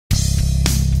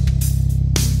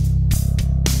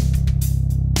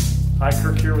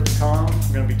Kirk here with TheCOM.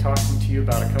 I'm going to be talking to you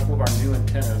about a couple of our new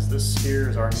antennas. This here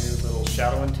is our new little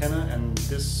shadow antenna, and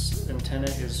this antenna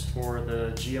is for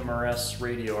the GMRS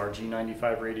radio, our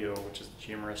G95 radio, which is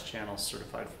the GMRS channel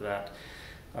certified for that.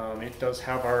 It does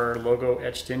have our logo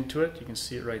etched into it. You can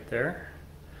see it right there.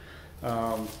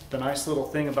 The nice little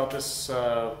thing about this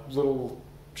little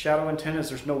shadow antenna is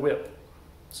there's no whip.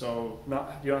 So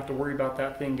you don't have to worry about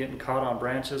that thing getting caught on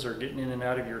branches or getting in and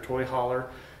out of your toy hauler.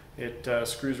 It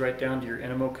screws right down to your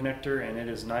NMO connector, and it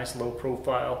is nice low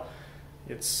profile.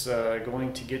 It's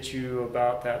going to get you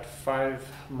about that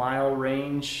 5-mile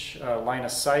range line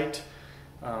of sight.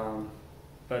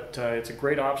 But it's a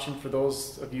great option for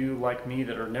those of you like me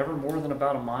that are never more than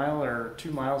about 1 mile or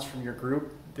 2 miles from your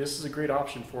group. This is a great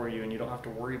option for you, and you don't have to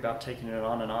worry about taking it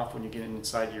on and off when you get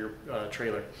inside your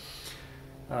trailer.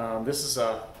 This is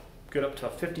a good up to a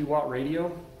 50-watt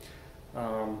radio,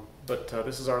 but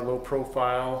this is our low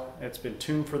profile. It's been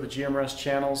tuned for the GMRS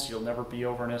channels. You'll never be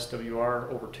over an SWR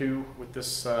over 2 with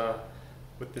this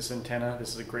antenna. This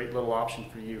is a great little option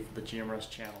for you for the GMRS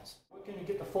channels. What can you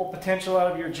get the full potential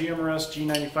out of your GMRS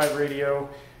G95 radio?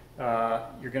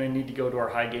 You're going to need to go to our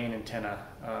high gain antenna.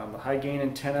 The high gain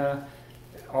antenna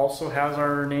also has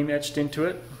our name etched into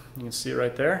it. You can see it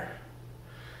right there.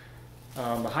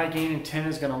 The high gain antenna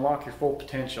is going to unlock your full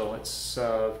potential. It's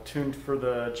tuned for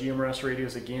the GMRS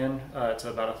radios again. It's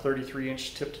about a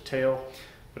 33-inch tip to tail,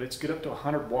 but it's good up to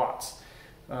 100 watts.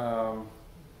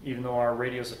 Even though our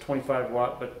radio is a 25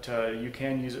 watt, but you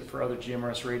can use it for other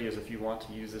GMRS radios if you want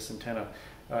to use this antenna.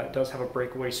 It does have a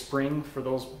breakaway spring for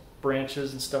those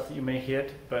branches and stuff that you may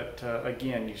hit, but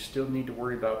again, you still need to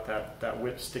worry about that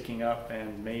whip sticking up,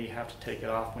 and may have to take it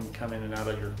off when you come in and out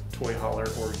of your toy hauler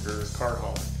or your car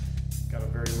hauler. Got a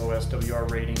very low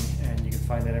SWR rating, and you can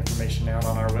find that information out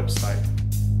on our website.